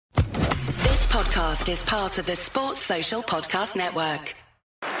podcast is part of the Sports Social Podcast Network.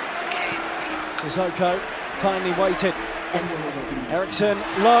 Sissoko finally waited. Ericsson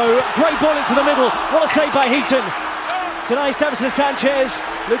low, great ball into the middle. What a save by Heaton. Tonight's Davison Sanchez,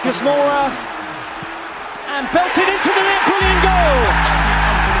 Lucas Moura, and belted into the net. Brilliant goal.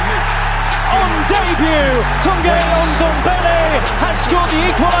 On debut, Tunge Ndombele has scored the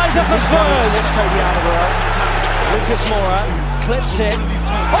equaliser for Spurs. Totally out of her. Lucas Moura clips it.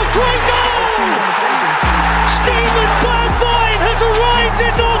 Oh, great goal! Stephen Bergwijn has arrived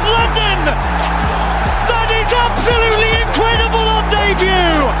in North London. That is absolutely incredible on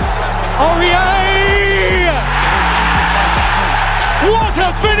debut. Aurier! What a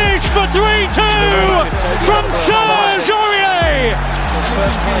finish for 3-2 from Spurs Order!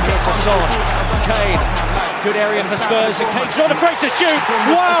 First time here to Son. Kane. Good area for Spurs, and Kane's not afraid to shoot.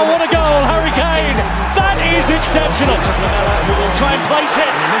 Wow, what a goal, Harry Kane! That is exceptional. Lamela, who will try and place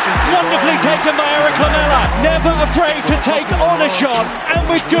it. Wonderfully taken by Eric Lamela. Never afraid to take on a shot, and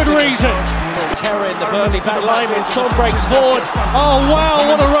with good reason. Terror in the Burnley back line when Son breaks forward. Oh wow,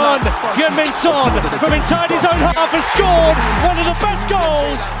 what a run! Heung-min Son from inside his own half has scored one of the best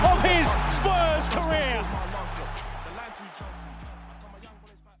goals of his Spurs career.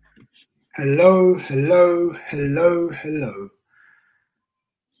 Hello.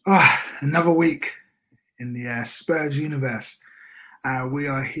 Another week in the Spurs universe. We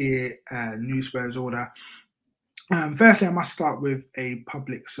are here at New Spurs Order. Firstly, I must start with a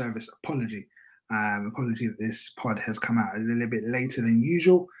public service apology. Apology that this pod has come out a little bit later than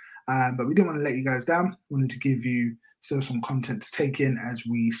usual, but we didn't want to let you guys down. We wanted to give you still some content to take in as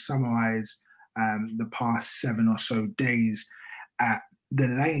we summarise the past 7 or so days at the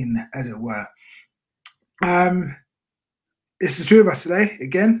lane, as it were. It's the two of us today,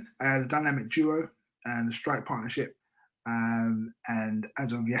 again, the dynamic duo and the strike partnership. And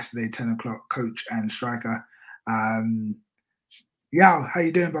as of yesterday, 10 o'clock, coach and striker. Yao, how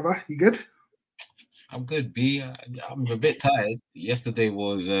you doing, brother? You good? I'm good, B. I'm a bit tired. Yesterday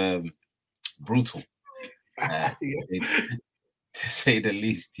was brutal, to say the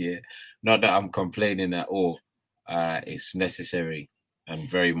least, yeah. Not that I'm complaining at all. It's necessary and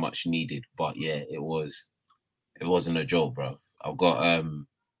very much needed, but yeah, it wasn't a joke, bro. I've got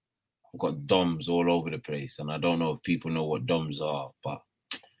DOMs all over the place, and I don't know if people know what DOMs are, but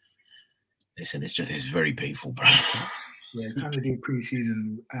listen, it's very painful, bro. Yeah, trying to do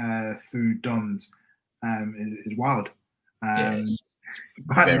pre-season through DOMs is wild. Yes,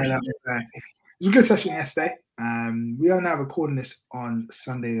 but it was a good session yesterday. We are now recording this on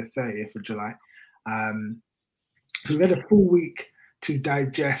Sunday the 30th of July. So we've had a full week to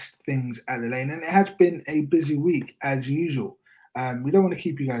digest things at the lane, and it has been a busy week as usual. We don't want to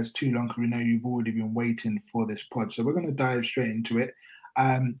keep you guys too long because we know you've already been waiting for this pod, so we're going to dive straight into it.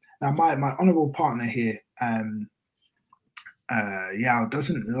 Now, my honourable partner here, Yao,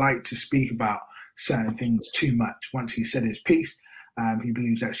 doesn't like to speak about certain things too much. Once he said his piece, he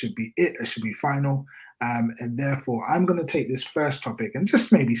believes that should be it, that should be final, and therefore I'm going to take this first topic and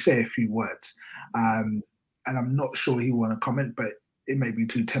just maybe say a few words. And I'm not sure he will want to comment, but it may be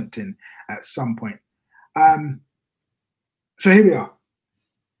too tempting at some point. So here we are.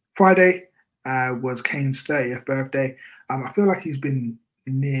 Friday was Kane's 30th birthday. I feel like he's been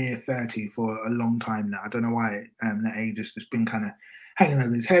near 30 for a long time now. I don't know why that age has just been kind of hanging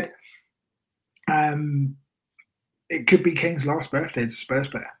over his head. It could be Kane's last birthday as a Spurs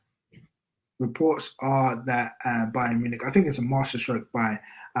player. Reports are that Bayern Munich, I think it's a masterstroke by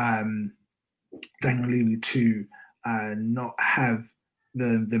Daniel Levy to not have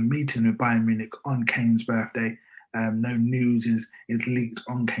the meeting with Bayern Munich on Kane's birthday. No news is leaked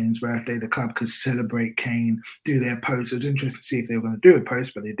on Kane's birthday. The club could celebrate Kane, do their post. It was interesting to see if they were going to do a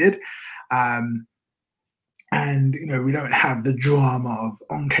post, but they did. And, we don't have the drama of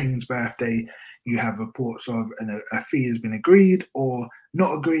on Kane's birthday, you have reports of a fee has been agreed or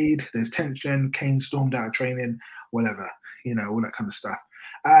not agreed. There's tension. Kane stormed out of training, whatever, all that kind of stuff.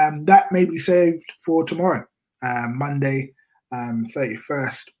 That may be saved for tomorrow, Monday,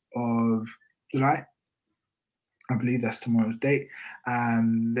 31st of July. I believe that's tomorrow's date.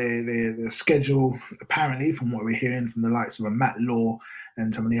 The schedule, apparently, from what we're hearing from the likes of Matt Law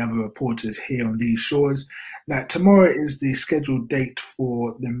and some of the other reporters here on these shores, that tomorrow is the scheduled date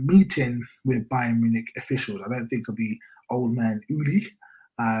for the meeting with Bayern Munich officials. I don't think it'll be old man Uli.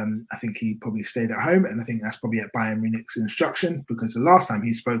 I think he probably stayed at home, and I think that's probably at Bayern Munich's instruction, because the last time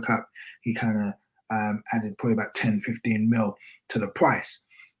he spoke up, he kind of added probably about 10, 15 mil to the price.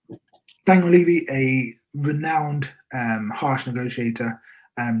 Daniel Levy, a renowned harsh negotiator,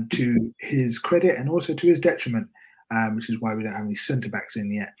 to his credit and also to his detriment, which is why we don't have any centre-backs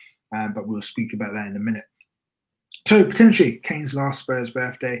in yet. but we'll speak about that in a minute. So potentially Kane's last Spurs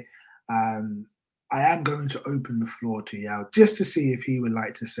birthday. I am going to open the floor to Yao just to see if he would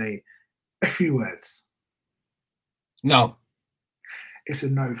like to say a few words. No. It's a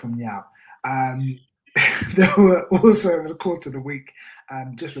no from Yao. There were also over the course of the week,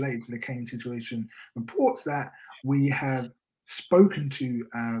 just related to the Kane situation, reports that we have spoken to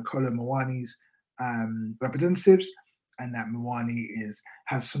Kolo Muani's representatives, and that Muani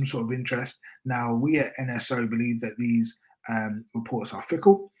has some sort of interest. Now, we at NSO believe that these reports are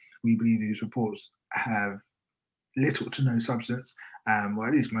fickle. We believe these reports have little to no substance. Well,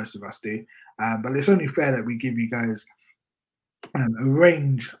 at least most of us do. But it's only fair that we give you guys a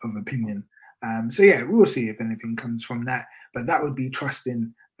range of opinion. So yeah, we will see if anything comes from that. But that would be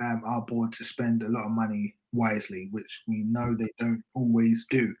trusting our board to spend a lot of money wisely, which we know they don't always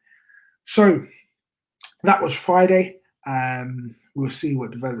do. So that was Friday. We'll see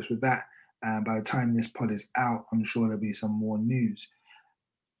what develops with that. By the time this pod is out, I'm sure there'll be some more news.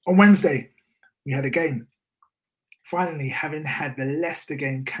 On Wednesday, we had a game. Finally, having had the Leicester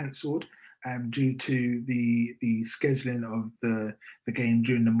game cancelled due to the scheduling of the game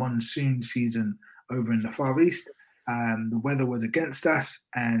during the monsoon season over in the Far East. The weather was against us,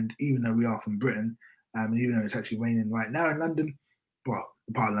 and even though we are from Britain, and even though it's actually raining right now in London, well,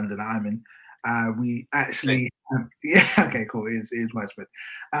 the part of London that I'm in, we actually, okay, cool, it is widespread.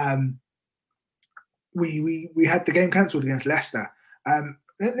 We had the game cancelled against Leicester.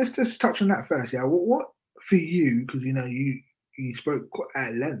 Let's just touch on that first. Yeah, what for you? Because you spoke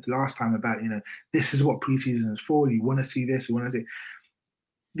at length last time about this is what preseason is for. You want to see this. You want to see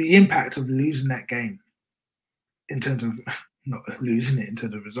the impact of losing that game in terms of not losing it in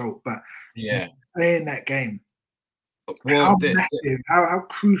terms of result, but playing that game. Well, how massive, how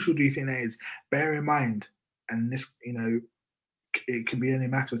crucial do you think that is? Bear in mind, and this, it could be only a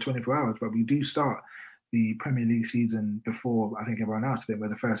matter of 24 hours, but we do start the Premier League season before I think everyone else did. We're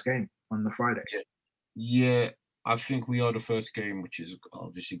the first game on the Friday. Yeah, I think we are the first game, which is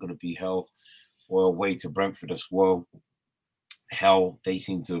obviously going to be Hell. We're away to Brentford as well. Hell, they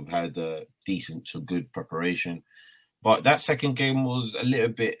seem to have had a decent to good preparation. But that second game was a little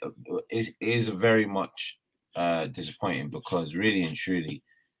bit, is very much disappointing, because really and truly,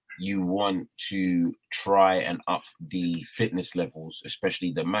 you want to try and up the fitness levels,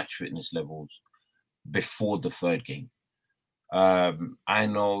 especially the match fitness levels, before the third game. I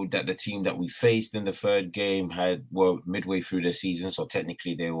know that the team that we faced in the third game were midway through the season, so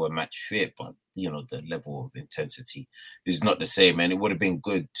technically they were match fit, but the level of intensity is not the same. And it would have been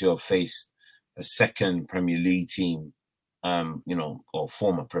good to have faced a second Premier League team, or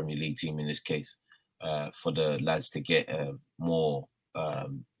former Premier League team in this case, for the lads to get more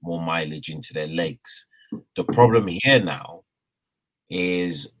mileage into their legs. The problem here now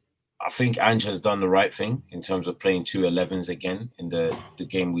is, I think Ange has done the right thing in terms of playing 2 11s again in the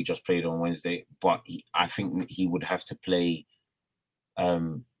game we just played on Wednesday. But I think he would have to play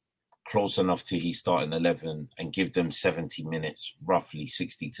close enough to his starting 11 and give them 70 minutes, roughly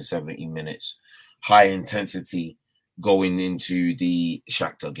 60 to 70 minutes, high intensity going into the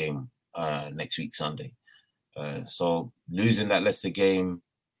Shakhtar game next week, Sunday. So losing that Leicester game,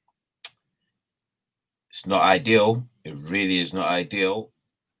 it's not ideal. It really is not ideal.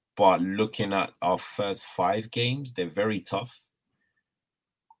 But looking at our first 5 games, they're very tough.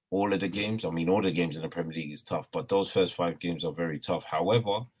 All of the games, all the games in the Premier League is tough, but those first 5 games are very tough.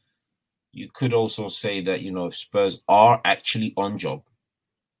 However, you could also say that, if Spurs are actually on job,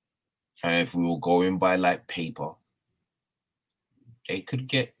 and if we were going by like paper, they could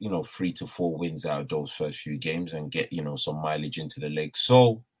get, 3 to 4 wins out of those first few games and get, some mileage into the legs.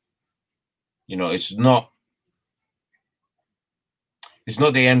 So, it's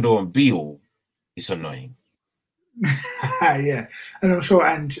not the end all and be all. It's annoying. Yeah, and I'm sure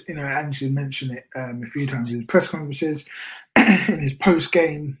Ange mentioned it a few times in his press conferences, in his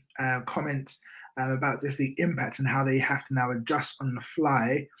post-game comments about just the impact and how they have to now adjust on the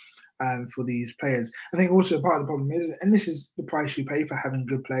fly for these players. I think also part of the problem is, and this is the price you pay for having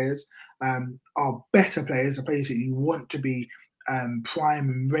good players, are better players, the players that you want to be prime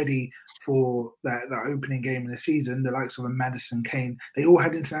and ready for that opening game of the season, the likes of a Maddison, Kane. They all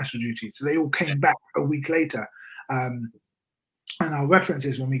had international duty, so they all came back a week later. And I'll reference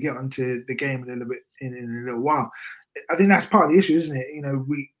this when we get onto the game in a little while. I think that's part of the issue, isn't it?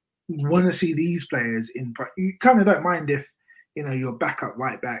 We want to see these players in. You kind of don't mind if your backup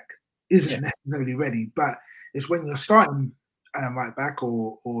right back isn't necessarily ready, but it's when you're starting right back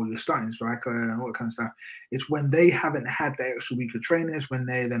or your starting striker and all that kind of stuff. It's when they haven't had the extra week of training, it's when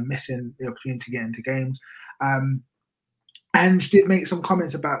they're missing the opportunity to get into games. Ange did make some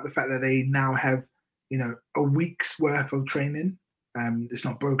comments about the fact that they now have, a week's worth of training. It's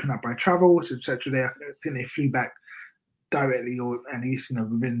not broken up by travels, etc. I think they flew back directly, or at least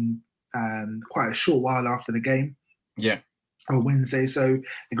within quite a short while after the game. Yeah. Or Wednesday, so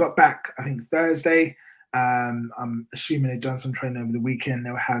they got back, I think, Thursday. I'm assuming they've done some training over the weekend.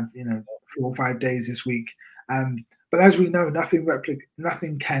 They'll have 4 or 5 days this week. But as we know, nothing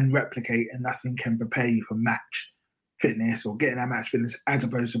can replicate and nothing can prepare you for match fitness or getting that match fitness as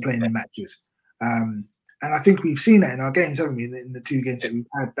opposed to playing in matches. And I think we've seen that in our games, haven't we? In the 2 games that we've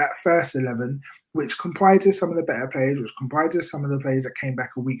had, that first 11, which comprises some of the better players, which comprises some of the players that came back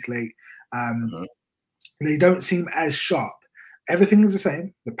a week late. They don't seem as sharp. Everything is the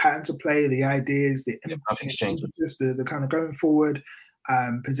same. The patterns of play, the ideas, nothing's changing. The kind of going forward,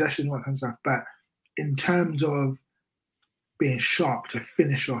 possession, all that kind of stuff. But in terms of being sharp to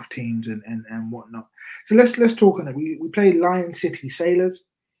finish off teams and whatnot. So let's talk on it. We played Lion City Sailors.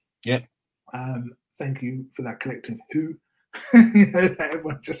 Yep. Thank you for that collective who that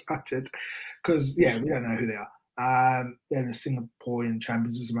everyone just uttered. Because we don't know who they are. They're the Singaporean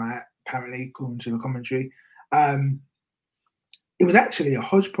champions, apparently, according to the commentary. It was actually a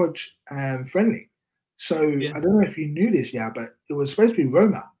hodgepodge friendly. So I don't know if you knew this, but it was supposed to be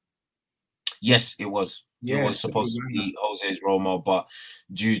Roma. Yes, it was. It was supposed to be Jose's Roma, but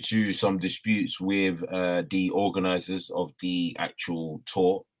due to some disputes with the organisers of the actual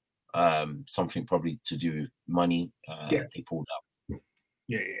tour, something probably to do with money, they pulled out.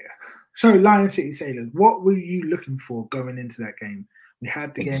 Yeah. So Lion City Sailors, what were you looking for going into that game? We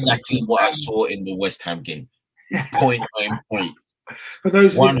had the exactly game what I saw in the West Ham game. Point. For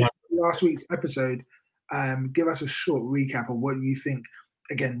those who didn't last week's episode, give us a short recap of what you think.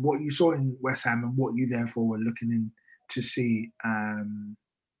 Again, what you saw in West Ham and what you therefore were looking in to see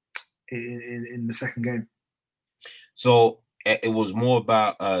in the second game. So it was more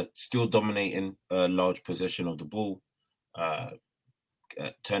about still dominating a large possession of the ball,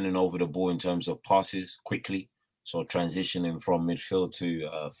 turning over the ball in terms of passes quickly. So transitioning from midfield to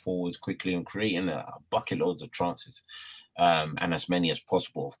forwards quickly and creating a bucket loads of chances. And as many as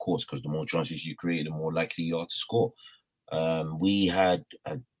possible, of course, because the more chances you create, the more likely you are to score. We had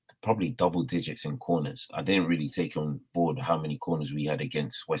probably double digits in corners. I didn't really take on board how many corners we had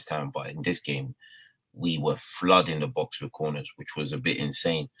against West Ham, but in this game, we were flooding the box with corners, which was a bit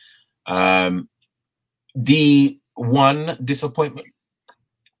insane. The one disappointment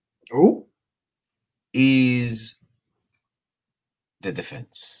is the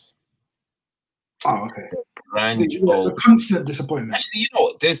defense. Oh, okay. The constant disappointment. Actually,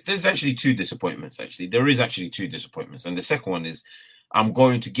 there's actually 2 disappointments. Actually, there is actually 2 disappointments, and the second one is I'm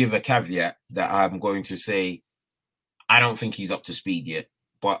going to give a caveat that I'm going to say I don't think he's up to speed yet.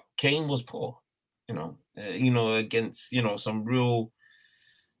 But Kane was poor, against some real,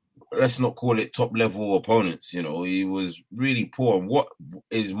 let's not call it top level opponents. He was really poor. And what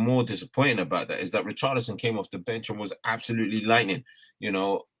is more disappointing about that is that Richarlison came off the bench and was absolutely lightning.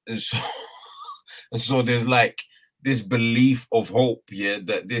 And so there's like this belief of hope,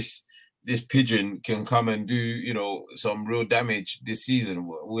 that this pigeon can come and do, some real damage this season.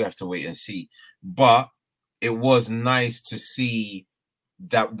 We have to wait and see. But it was nice to see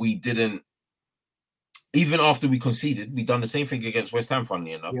that we didn't, even after we conceded, we done the same thing against West Ham,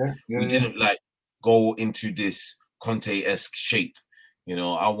 funnily enough. We didn't go into this Conte-esque shape.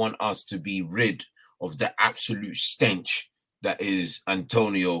 I want us to be rid of the absolute stench that is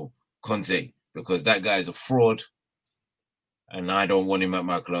Antonio Conte, because that guy is a fraud and I don't want him at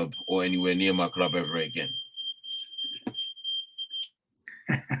my club or anywhere near my club ever again.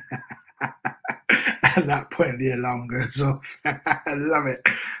 At that point, the alarm goes off. I love it.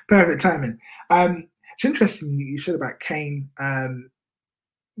 Perfect timing. It's interesting you said about Kane. Again,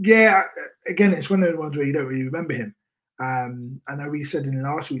 it's one of the ones where you don't really remember him. I know we said in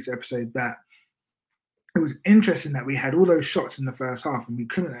last week's episode that it was interesting that we had all those shots in the first half and we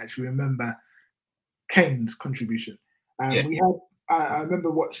couldn't actually remember Kane's contribution. We had. I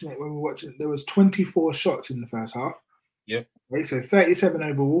remember watching it when we were watching it. There was 24 shots in the first half. Yep. Okay, so 37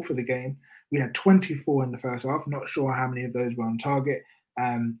 overall for the game. We had 24 in the first half. Not sure how many of those were on target.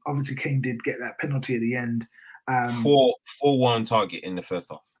 Obviously, Kane did get that penalty at the end. 4 were on target in the first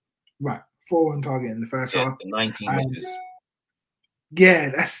half. Right, 4 on target in the first half. 19 misses.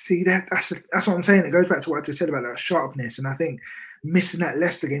 That's what I'm saying. It goes back to what I just said about that sharpness, and I think missing that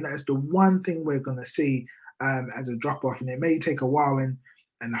Leicester game, that is the one thing we're going to see as a drop off, and it may take a while, and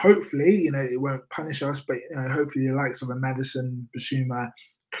hopefully, it won't punish us, but hopefully the likes of a Maddison, Basuma,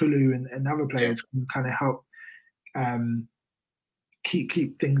 Kulu, and other players can kind of help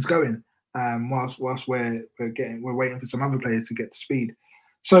keep things going. whilst we're waiting for some other players to get to speed.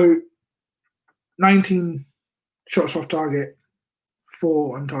 So 19 shots off target,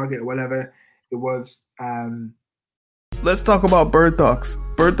 4 on target, or whatever it was. Let's talk about bird dogs.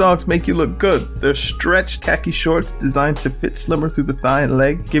 Bird dogs make you look good. They're stretched khaki shorts designed to fit slimmer through the thigh and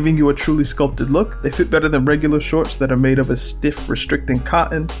leg, giving you a truly sculpted look. They fit better than regular shorts that are made of a stiff, restricting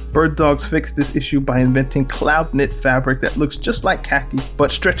cotton. Bird dogs fixed this issue by inventing cloud knit fabric that looks just like khaki,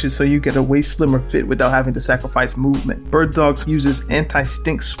 but stretches so you get a way slimmer fit without having to sacrifice movement. Bird dogs uses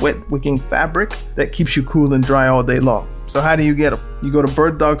anti-stink sweat wicking fabric that keeps you cool and dry all day long. So how do you get them? You go to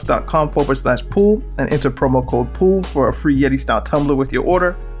birddogs.com/pool and enter promo code POOL for a free Yeti style tumbler with your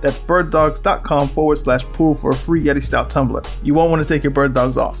order. That's birddogs.com/pool for a free Yeti style tumbler. You won't want to take your bird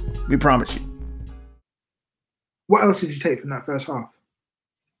dogs off. We promise you. What else did you take from that first half?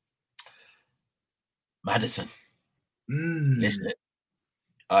 Maddison. Listen.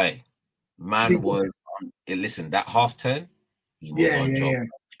 Man was listen, that half turn, he was on job. Yeah.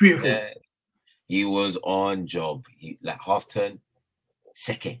 Beautiful. Yeah. He was on job. Half turn,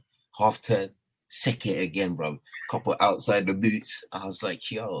 second. Half turn, second again, bro. Couple outside the boots. I was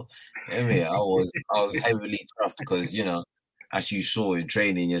like, yo, I was heavily chuffed because, as you saw in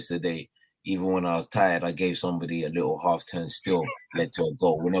training yesterday, even when I was tired, I gave somebody a little half turn still led to a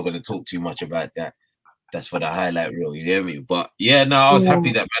goal. We're not going to talk too much about that. That's for the highlight reel, you hear me? But yeah, no, I was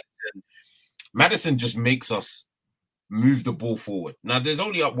happy that Maddison just makes us move the ball forward. Now, there's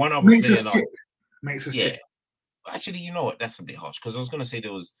only one other player. Makes us tick. Actually, you know what? That's a bit harsh because I was going to say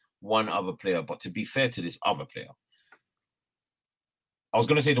there was one other player, but to be fair to this other player, I was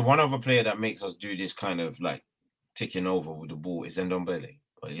going to say the one other player that makes us do this kind of like ticking over with the ball is Ndombele.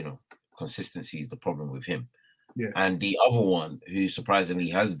 But, consistency is the problem with him. Yeah. And the other one who surprisingly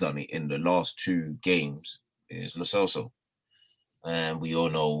has done it in the last 2 games is Lo Celso. And we all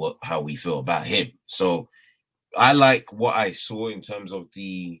know how we feel about him. So I like what I saw in terms of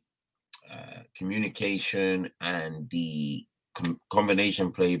the communication and the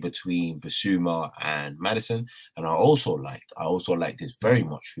combination play between Bissouma and Maddison. And I also liked this very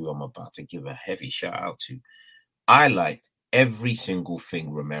much, who I'm about to give a heavy shout out to. I liked every single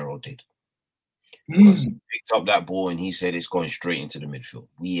thing Romero did. Because he picked up that ball and he said it's going straight into the midfield.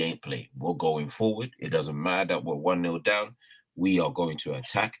 We ain't playing. We're going forward. It doesn't matter that we're 1-0 down. We are going to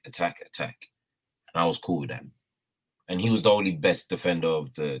attack. And I was cool with that. And he was the only best defender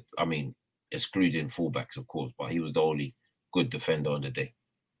of excluding fullbacks, of course, but he was the only good defender on the day.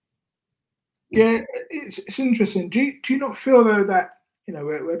 Yeah, it's interesting. Do you not feel, though, that,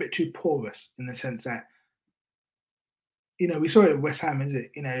 we're a bit too porous in the sense that, we saw it at West Ham, is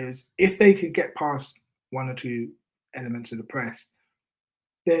it? If they could get past 1 or 2 elements of the press,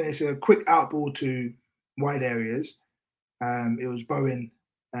 then it's a quick outball to wide areas. It was Bowen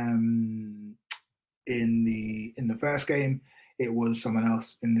in the first game. It was someone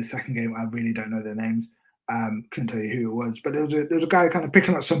else in the second game. I really don't know their names. Couldn't tell you who it was. But there was a guy kind of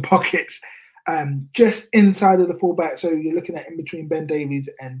picking up some pockets just inside of the fullback. So you're looking at in between Ben Davies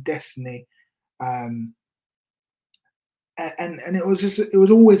and Destiny. And it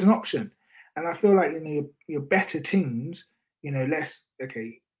was always an option. And I feel like, your better teams, we've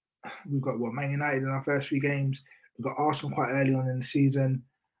got Man United in our first 3 games. We've got Arsenal quite early on in the season.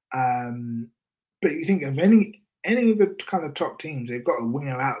 But you think of any of the kind of top teams, they've got a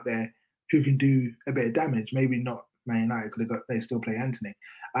winger out there who can do a bit of damage. Maybe not Man United because they still play Anthony.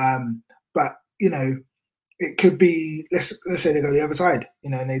 But it could be, let's say they go the other side,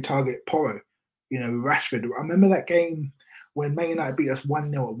 and they target Porro, Rashford. I remember that game when Man United beat us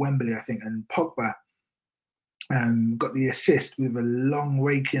 1-0 at Wembley, I think, and Pogba got the assist with a long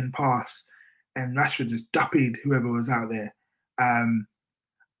rake-in pass, and Rashford just duppied whoever was out there. I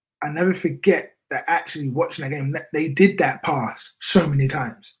never forget that actually watching that game, they did that pass so many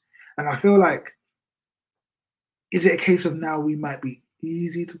times. And I feel like, is it a case of now we might be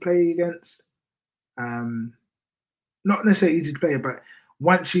easy to play against? Not necessarily easy to play, but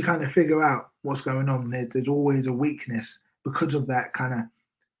once you kind of figure out what's going on, there's always a weakness because of that kind of,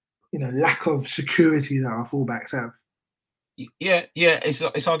 lack of security that our fullbacks have. Yeah,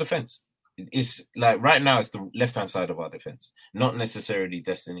 it's our defense. It's like right now, it's the left-hand side of our defense, not necessarily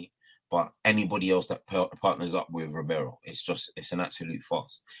Destiny, but anybody else that partners up with Romero. It's an absolute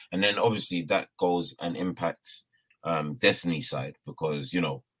farce. And then obviously that goes and impacts Destiny's side because,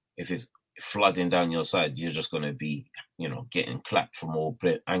 if it's flooding down your side, you're just going to be, getting clapped from all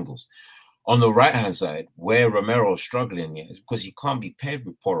angles. On the right-hand side, where Romero's struggling is because he can't be paired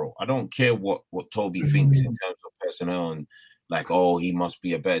with Porro. I don't care what Toby thinks in terms of personnel and he must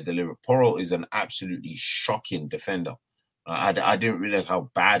be a better deliverer. Porro is an absolutely shocking defender. I didn't realize how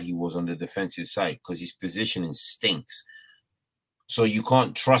bad he was on the defensive side because his positioning stinks. So you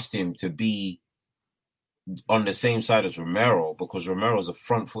can't trust him to be on the same side as Romero because Romero's a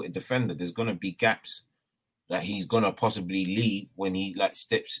front-footed defender. There's going to be gaps that he's going to possibly leave when he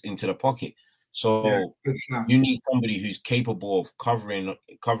steps into the pocket. So you need somebody who's capable of covering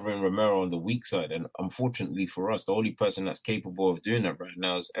Romero on the weak side. And unfortunately for us, the only person that's capable of doing that right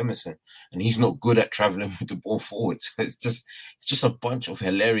now is Emerson. And he's not good at traveling with the ball forward. So it's just a bunch of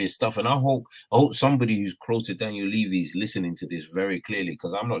hilarious stuff. And I hope somebody who's close to Daniel Levy is listening to this very clearly,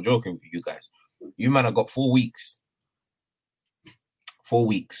 because I'm not joking with you guys. You man have got 4 weeks. 4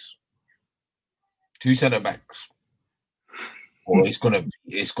 weeks. 2 centre-backs. Or it's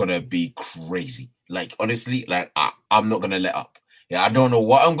gonna be crazy. Like, honestly, like I'm not gonna let up. Yeah, I don't know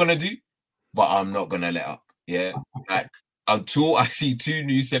what I'm gonna do, but I'm not gonna let up. Yeah, like until I see 2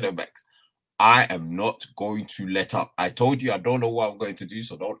 new centre backs, I am not going to let up. I told you I don't know what I'm going to do,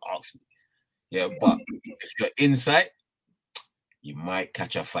 so don't ask me. Yeah, but if you're inside, you might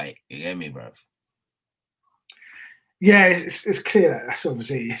catch a fight. You hear me, bruv? Yeah, it's clear that that's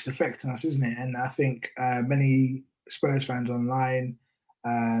obviously it's affecting us, isn't it? And I think many Spurs fans online,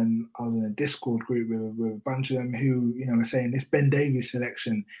 I was in a Discord group with a bunch of them who, are saying this Ben Davies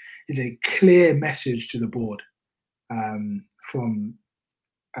selection is a clear message to the board from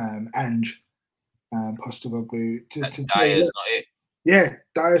Ange Postecoglou. Dyer's not it. Yeah,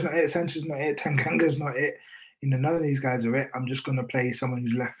 Dyer's not it. Sanchez's not it. Tanganga's not it. None of these guys are it. I'm just going to play someone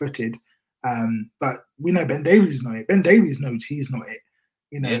who's left-footed. But we know Ben Davies is not it. Ben Davies knows he's not it.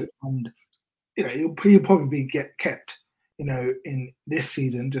 And he'll probably get kept, in this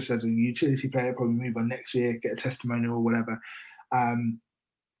season just as a utility player, probably move on next year, get a testimonial or whatever.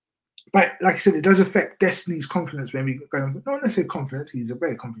 But like I said, it does affect Destiny's confidence when we go, not necessarily confidence, he's a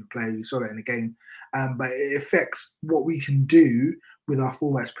very confident player, you saw that in the game, but it affects what we can do with our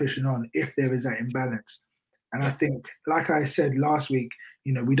fullbacks pushing on if there is that imbalance. And I think, like I said last week,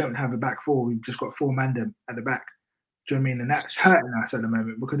 we don't have a back four, we've just got 4 Mandem at the back. Do you know what I mean? And that's hurting us at the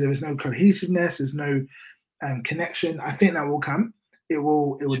moment because there is no cohesiveness, there's no connection. I think that will come. It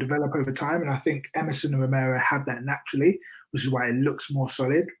will develop over time. And I think Emerson and Romero have that naturally, which is why it looks more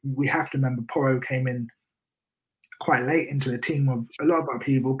solid. We have to remember Porro came in quite late into a team of a lot of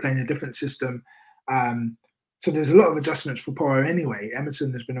upheaval, playing a different system. So there's a lot of adjustments for Porro anyway.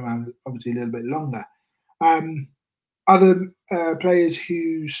 Emerson has been around obviously a little bit longer. Other players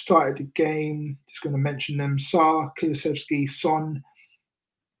who started the game, just going to mention them: Sarr, Kulusevski, Son.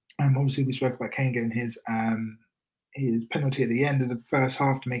 Obviously, we spoke about Kane getting his penalty at the end of the first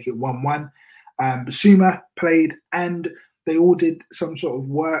half to make it 1-1. Basuma played, and they all did some sort of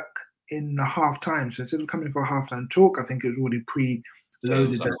work in the half time. So instead of coming for a half-time talk, I think it was already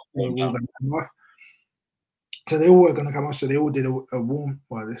pre-loaded that they were all going to come off. So they all were going to come off. So they all did a warm,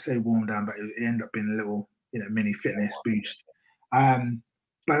 well, they say warm down, but it ended up being a little, mini fitness boost.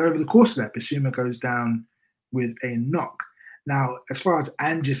 But over the course of that, Basuma goes down with a knock. Now, as far as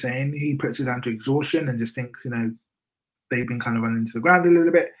Ange is saying, he puts it down to exhaustion and just thinks, they've been kind of running into the ground a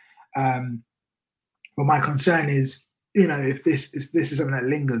little bit. But my concern is, if this is something that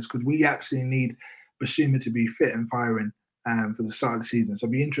lingers, because we absolutely need Basuma to be fit and firing for the start of the season. So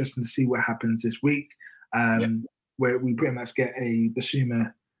it'll be interesting to see what happens this week, where we pretty much get a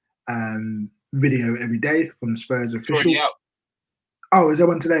Basuma video every day from Spurs official. Oh, is there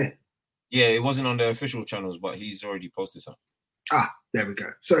one today? Yeah, it wasn't on the official channels, but he's already posted some. There we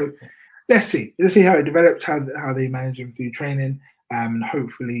go. So let's see. Let's see how it develops, how they manage him through training, and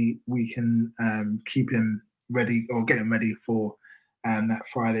hopefully we can keep him ready or get him ready for that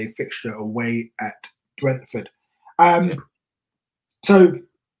Friday fixture away at Brentford. So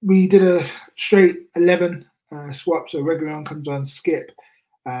we did a straight 11 swap. So Reguilon comes on, Skip.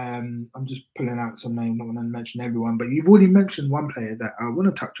 I'm just pulling out some names. I'm not going to mention everyone, but you've already mentioned one player that I want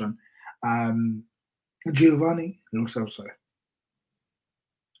to touch on. Giovanni Lo Celso.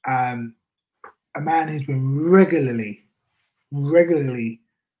 A man who's been regularly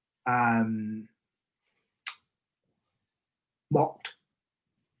mocked,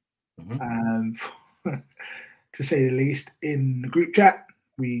 to say the least. In the group chat,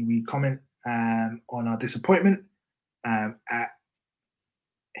 we comment on our disappointment at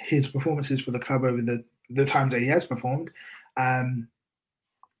his performances for the club over the times that he has performed.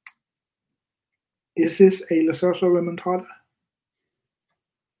 Is this a Lo Celso remontada?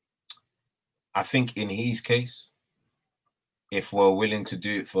 I think in his case, if we're willing to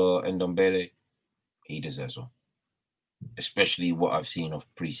do it for Ndombele, he deserves one. Especially what I've seen of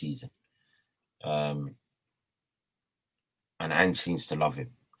pre-season. And Ange seems to love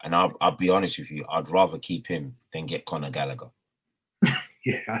him. And I'll be honest with you, I'd rather keep him than get Conor Gallagher.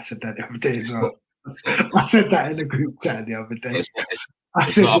 Yeah, I said that the other day as well. I said that in the group chat the other day. I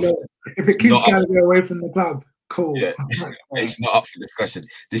said, if it keeps Gallagher away from the club, cool. Yeah. It's not up for discussion.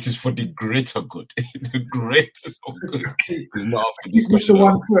 This is for the greater good. The greatest of good is not up for discussion. The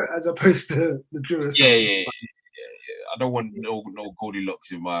 1 foot as opposed to the Jewish. Yeah. I don't want no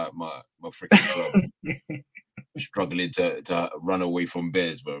Goldilocks in my freaking club. Struggling to run away from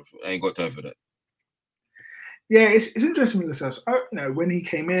bears, bro. I ain't got time for that. Yeah, it's interesting with Lascelles. When he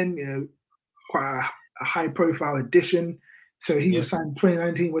came in, quite a high profile addition. So he was signed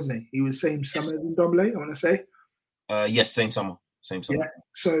 2019, wasn't he? He was same summer as Ndombele, I want to say. Yes, same summer. Yeah.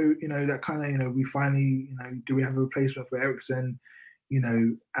 So that kind of we finally do we have a replacement for Eriksen? I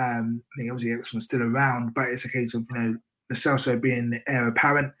think obviously Eriksen was still around, but it's a case of Lascelles being the heir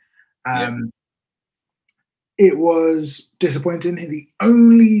apparent. It was disappointing. The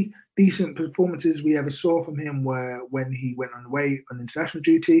only decent performances we ever saw from him were when he went away on international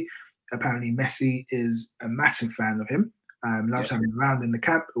duty. Apparently, Messi is a massive fan of him. Loves having him around in the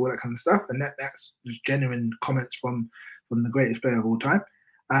camp, all that kind of stuff, and that's just genuine comments from the greatest player of all time.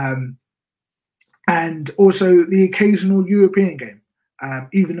 And also the occasional European game,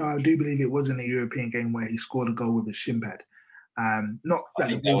 even though I do believe it wasn't a European game where he scored a goal with his shin pad. Not that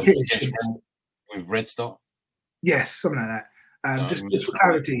the ball hit his shin pad. With Red Star? Yes, something like that. Just for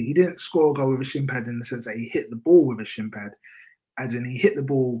clarity, he didn't score a goal with a shin pad in the sense that he hit the ball with a shin pad, as in he hit the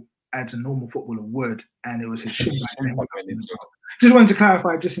ball as a normal footballer would, and it was his shin pad. Just wanted to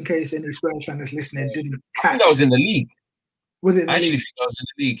clarify, just in case any Spurs fan that's listening didn't catch. I think that was in the league. Was it? I actually think that was in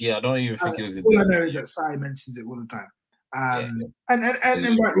the league. Yeah, I don't even think it was in the league. All I know is that Sai mentions it all the time.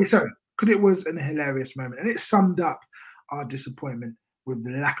 And rightly so, because it was a hilarious moment, and it summed up our disappointment with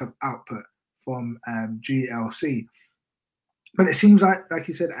the lack of output from GLC. But it seems like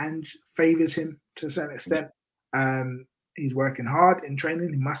you said, Ange favours him to a certain extent. He's working hard in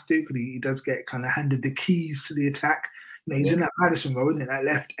training. He must do, because he does get kind of handed the keys to the attack. He's in that Madison role, isn't it? That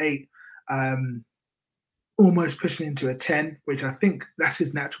left 8, almost pushing into a 10, which I think that's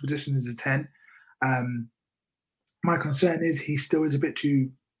his natural position as a 10. My concern is he still is a bit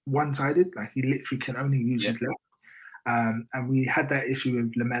too one-sided. Like, he literally can only use his left. And we had that issue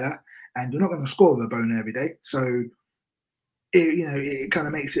with Lamela, and you're not going to score with a bone every day. So, it kind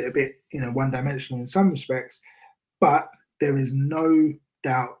of makes it a bit, one-dimensional in some respects. But there is no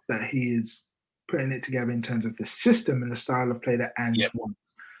doubt that he is putting it together in terms of the system and the style of play that Ange wants.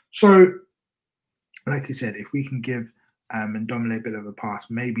 So, like you said, if we can give Ndombele a bit of a pass,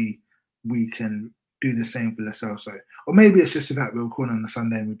 maybe we can do the same for Lascelles. Or maybe it's just the fact we were recording on the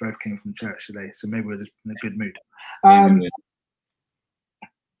Sunday and we both came from church today, so maybe we're just in a good mood.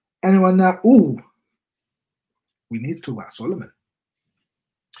 Anyone now? Ooh, we need to talk about Solomon.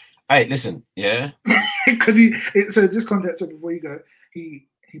 Hey, listen, yeah. Because so just context before you go, he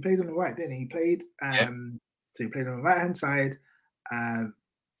played on the right, didn't he? He played, so he played on the right hand side.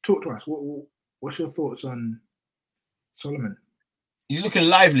 Talk to us. What's your thoughts on Solomon? He's looking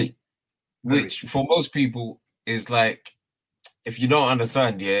lively, which for most people is like, if you don't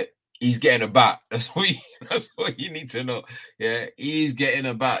understand, he's getting about. That's what you need to know. Yeah, he's getting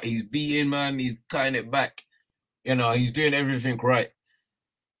about. He's beating, man. He's cutting it back. He's doing everything right.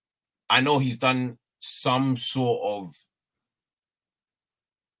 I know he's done some sort of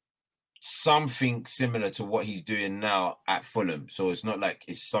something similar to what he's doing now at Fulham. So it's not like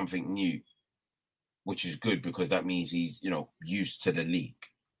it's something new, which is good, because that means he's, used to the league.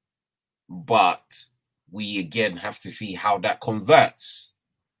 But we again have to see how that converts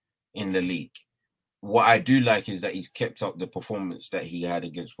in the league. What I do like is that he's kept up the performance that he had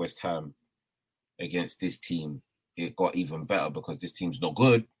against West Ham. Against this team, it got even better, because this team's not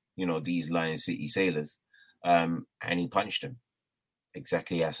good. These Lion City Sailors. And he punched him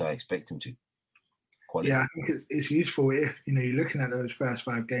exactly as I expect him to. Quality. Yeah, I think it's useful if, you're looking at those first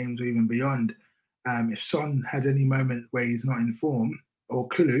 5 games or even beyond. If Son has any moment where he's not in form, or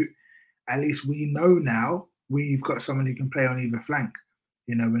Kulu, at least we know now we've got someone who can play on either flank.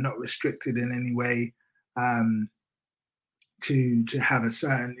 We're not restricted in any way to have a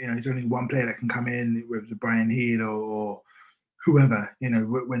certain, there's only one player that can come in, whether it's Brian Heal or whoever.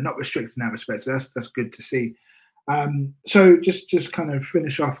 We're not restricted in that respect. So that's good to see. So just kind of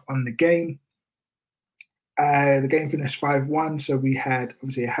finish off on the game. The game finished 5-1. So we had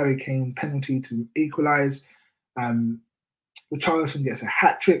obviously a Harry Kane penalty to equalise. Richarlison gets a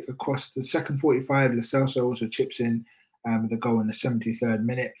hat-trick across the second 45. Lascelles also chips in with a goal in the 73rd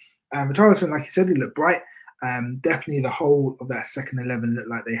minute. Richarlison, like you said, he looked bright. Definitely the whole of that second 11 looked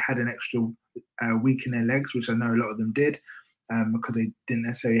like they had an extra week in their legs, which I know a lot of them did. because they didn't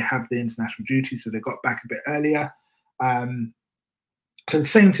necessarily have the international duty, so they got back a bit earlier. So the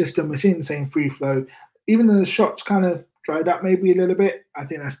same system, we're seeing the same free flow. Even though the shots kind of dried up maybe a little bit, I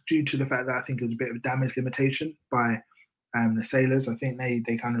think that's due to the fact that I think it was a bit of a damage limitation by the Sailors. I think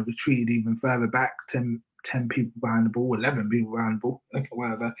they kind of retreated even further back, 10 people behind the ball, 11 people behind the ball,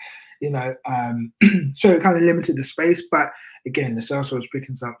 whatever, so it kind of limited the space. But again, the Celso was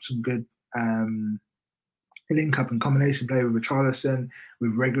picking up some good link up and combination play with Richarlison,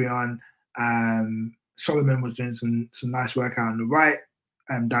 with Reguilon. Solomon was doing some nice work out on the right,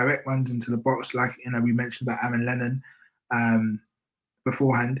 direct runs into the box, like we mentioned about Aaron Lennon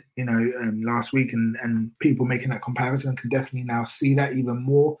beforehand, last week, and people making that comparison can definitely now see that even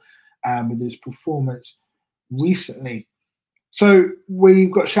more with his performance recently. So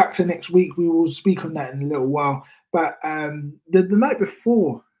we've got Shakhtar next week. We will speak on that in a little while. But the night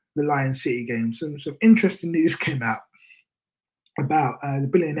before the Lion City game, some interesting news came out about the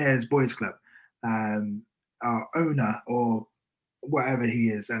Billionaires Boys Club, our owner, or whatever he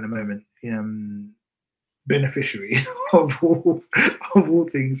is at the moment, beneficiary of all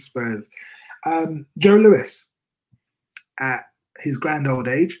things Spurs. Joe Lewis, at his grand old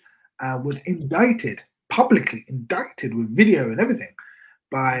age, was publicly indicted with video and everything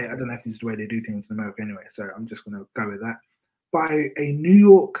by, I don't know if this is the way they do things in America anyway, so I'm just going to go with that, by a New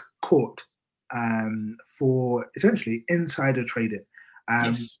York court for essentially insider trading.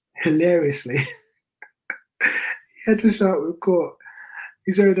 Yes. Hilariously, he had to show up with court.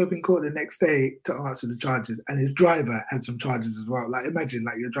 He showed up in court the next day to answer the charges, and his driver had some charges as well. Like, imagine,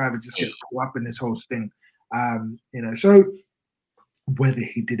 your driver just gets caught up in this whole thing. So whether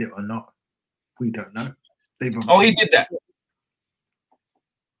he did it or not, we don't know. He did that.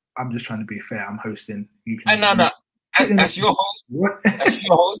 I'm just trying to be fair. I'm hosting. You can. No. As your host, as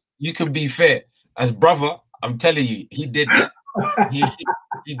your host, you can be fair. As brother, I'm telling you, he did that.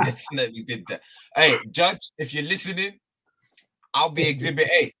 He definitely did that. Hey, Judge, if you're listening, I'll be Exhibit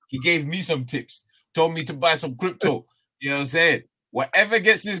A. He gave me some tips. Told me to buy some crypto. You know what I'm saying? Whatever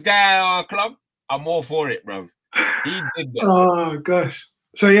gets this guy out of our club, I'm all for it, bro. He did that. Oh gosh.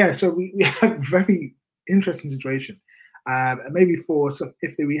 So we have a very interesting situation. Maybe for some,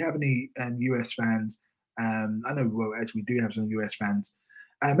 if we have any US fans, I know we do have some US fans.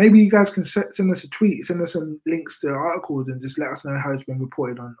 Maybe you guys can send us a tweet, send us some links to articles, and just let us know how it's been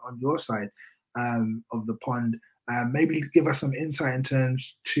reported on your side of the pond. Maybe give us some insight in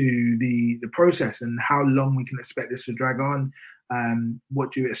terms to the process and how long we can expect this to drag on.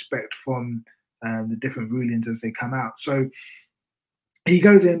 What do you expect from the different rulings as they come out? So he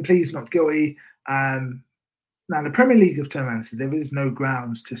goes in, pleads not guilty. Now, the Premier League have turned around and said there is no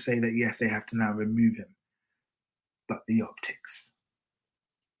grounds to say that, yes, they have to now remove him. But the optics.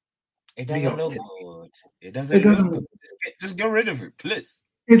 It doesn't look good. It doesn't look good. Just get rid of it, please.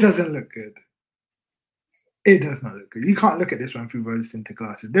 It doesn't look good. It does not look good. You can't look at this one through rose-tinted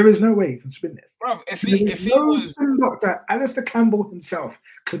glasses. There is no way you can spin this. Bro, if he was... Doctor, Alistair Campbell himself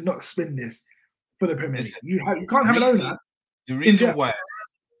could not spin this for the Premier League. You can't have an owner. The reason why...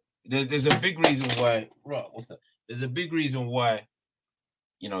 There's a big reason why... Right, what's that? There's a big reason why,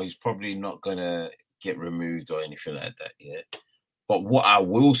 he's probably not going to get removed or anything like that, yeah? But what I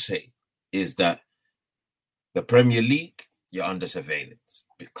will say is that the Premier League, you're under surveillance.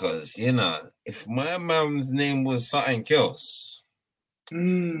 Because, if my man's name was something else,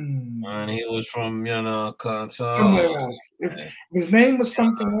 and he was from, Qatar, somewhere else. If his name was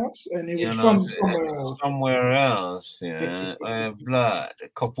something else, and he was from somewhere else. Blood. A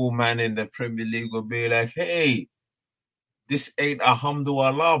couple man in the Premier League would be like, hey, this ain't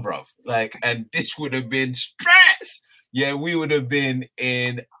alhamdulillah, bruv. And this would have been stress. Yeah, we would have been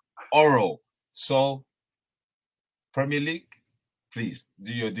in oral. So, Premier League, please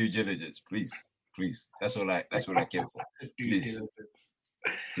do your due diligence, please. That's what I came for. Please.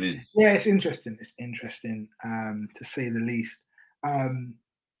 Yeah, it's interesting. To say the least. I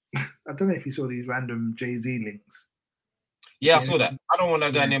don't know if you saw these random Jay-Z links. Yeah, I saw that. I don't want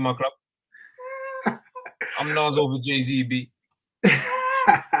that guy near my club. I'm Nas over Jay-Z, B.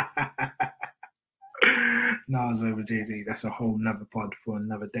 Nas over Jay-Z. That's a whole nother pod for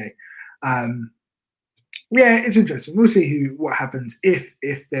another day. Yeah, it's interesting. We'll see what happens if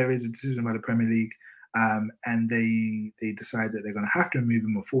there is a decision by the Premier League, and they decide that they're going to have to remove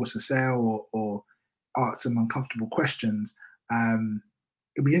him or force a sale or ask some uncomfortable questions.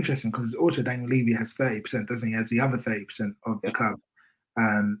 It'll be interesting because also Daniel Levy has 30%, doesn't he? He has the other 30% of the club.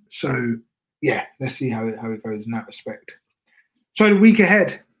 So yeah, let's see how it goes in that respect. So the week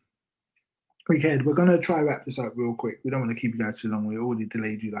ahead, we're going to try wrap this up real quick. We don't want to keep you guys too long. We already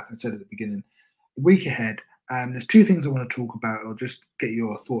delayed you, like I said at the beginning. The week ahead, there's two things I want to talk about, or just get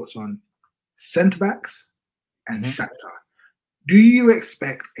your thoughts on: centre backs and Shakhtar. Do you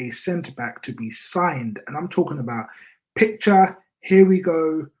expect a centre back to be signed? And I'm talking about picture. Here we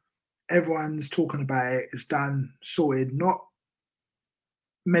go. Everyone's talking about it. It's done, sorted. Not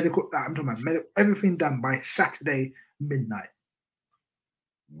medical. I'm talking about everything done by Saturday midnight.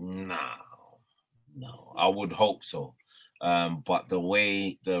 No. I would hope so. But the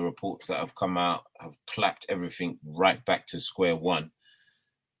way the reports that have come out have clapped everything right back to square one.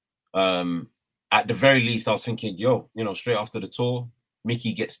 At the very least, I was thinking, straight after the tour,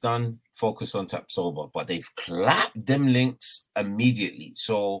 Mickey gets done, focus on Tapsoba. But they've clapped them links immediately.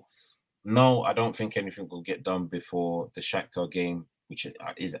 So, no, I don't think anything will get done before the Shakhtar game, which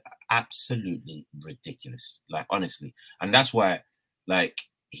is absolutely ridiculous. Like, honestly. And that's why, like,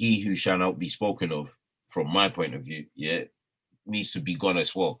 he who shall not be spoken of, from my point of view, needs to be gone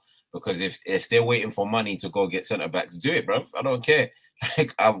as well. Because if they're waiting for money to go get centre backs, do it, bro. I don't care.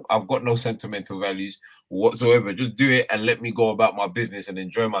 Like I've got no sentimental values whatsoever. Just do it and let me go about my business and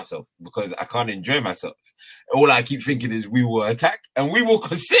enjoy myself, because I can't enjoy myself. All I keep thinking is we will attack and we will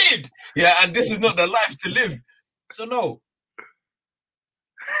concede. Yeah, and this is not the life to live. So no,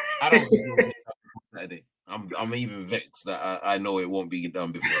 I don't think it will get done before Saturday. I'm even vexed that I know it won't be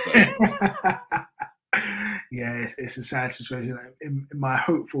done before Saturday. Yeah, it's a sad situation. In my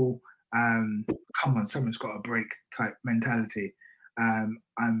hopeful, come on, someone's got a break type mentality. I'm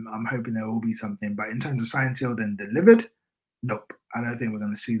hoping there will be something, but in terms of signed, sealed, and delivered, nope. I don't think we're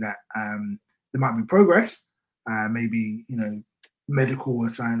going to see that. There might be progress, maybe medical or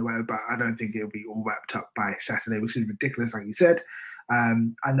signed or whatever, but I don't think it'll be all wrapped up by Saturday, which is ridiculous, like you said.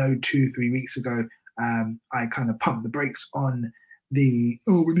 I know 2-3 weeks ago, I kind of pumped the brakes on we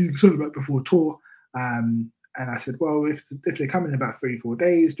need to send it back before tour. And I said, well, if they come in about 3-4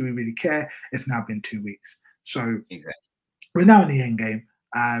 days, do we really care? It's now been 2 weeks. So We're now in the end game.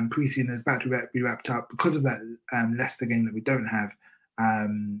 Pre-season is about to be wrapped up because of that Leicester game that we don't have,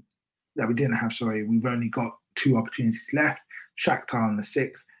 we've only got 2 opportunities left. Shakhtar on the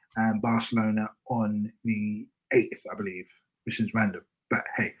 6th and Barcelona on the 8th, I believe, which is random. But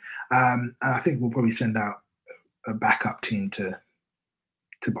hey, and I think we'll probably send out a backup team to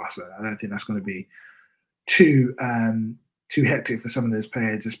Barcelona. I don't think that's going to be too hectic for some of those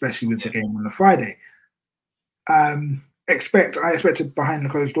players, especially with the game on the Friday. I expect a behind the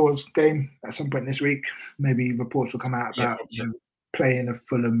closed doors game at some point this week. Maybe reports will come out about playing a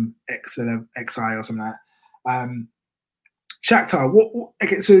Fulham XI or something like that. Shakhtar,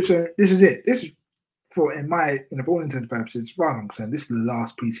 okay, so this is it. This is for all intents and purposes, as far as I'm concerned, this is the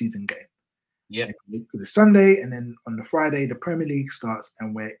last pre-season game. Yeah. Because it's Sunday, and then on the Friday, the Premier League starts,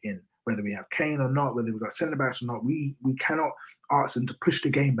 and we're in. Whether we have Kane or not, whether we've got centre backs or not, we cannot ask them to push the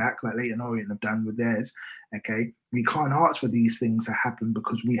game back like Leyton Orient have done with theirs. Okay, we can't ask for these things to happen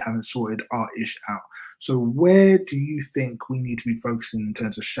because we haven't sorted our ish out. So where do you think we need to be focusing in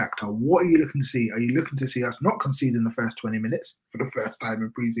terms of Shakhtar? What are you looking to see? Are you looking to see us not concede in the first 20 minutes for the first time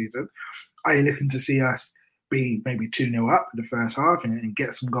in pre-season? Are you looking to see us be maybe 2-0 up in the first half and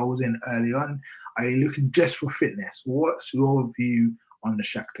get some goals in early on? Are you looking just for fitness? What's your view on the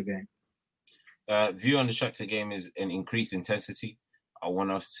Shakhtar game? View on the Shakhtar game is an increased intensity. I want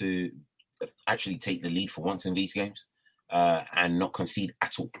us to actually take the lead for once in these games and not concede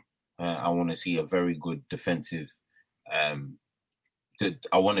at all. I want to see a very good defensive. I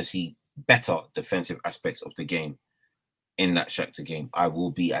want to see better defensive aspects of the game in that Shakhtar game. I will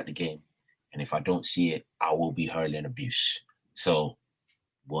be at the game, and if I don't see it, I will be hurling abuse. So,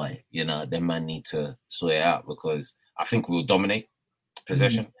 boy, them man need to sort it out, because I think we'll dominate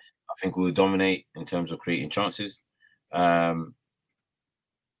possession. I think we'll dominate in terms of creating chances.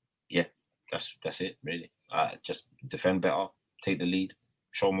 That's it, really. Just defend better, take the lead,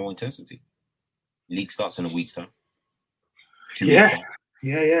 show more intensity. League starts in a week's time. 2 weeks time.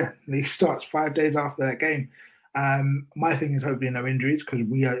 Yeah. League starts 5 days after that game. My thing is hopefully no injuries, because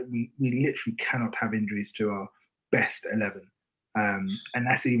we literally cannot have injuries to our best 11. And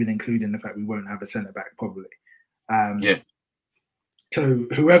that's even including the fact we won't have a centre-back probably. So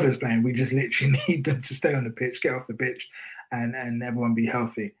whoever's playing, we just literally need them to stay on the pitch, get off the pitch, and everyone be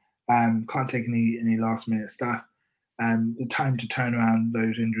healthy. Can't take any last-minute stuff. The time to turn around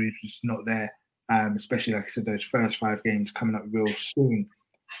those injuries was not there, especially, like I said, those first 5 games coming up real soon.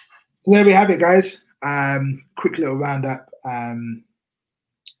 So there we have it, guys. Quick little roundup.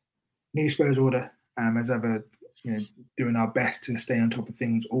 New Spurs Order, as ever, doing our best to stay on top of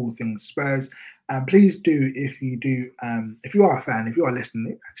things, all things Spurs. Please do, if you are a fan, if you are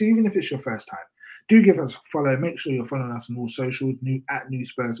listening, actually, even if it's your first time, do give us a follow. Make sure you're following us on all socials, at New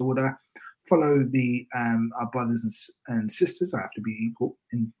Spurs Order. follow the our brothers and sisters. I have to be equal,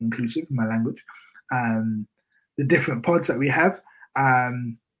 inclusive in my language. The different pods that we have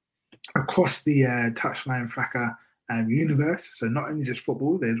across the Touchline Fracker universe. So not only just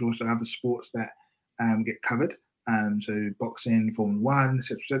football, there's also other sports that get covered. So boxing, Formula 1,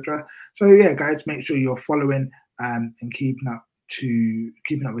 etc. So yeah, guys, make sure you're following and keeping up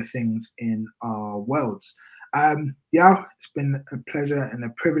with things in our worlds. Yeah, it's been a pleasure and a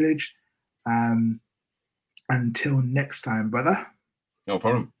privilege. Until next time, brother. No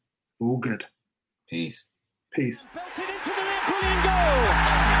problem. All good. Peace. Belted into the net, brilliant goal.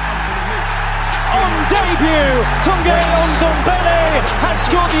 On debut, Tunge Ndombele has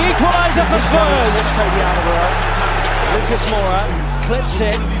scored the equaliser for Spurs. Let's take the out of her. Lucas Moura clips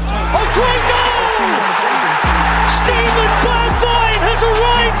it. Oh, great goal! Stephen Bergwijn has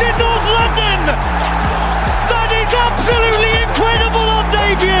arrived in North London. That is absolutely incredible on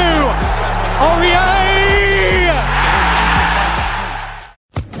debut. Oh, yay!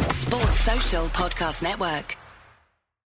 Sports Social Podcast Network.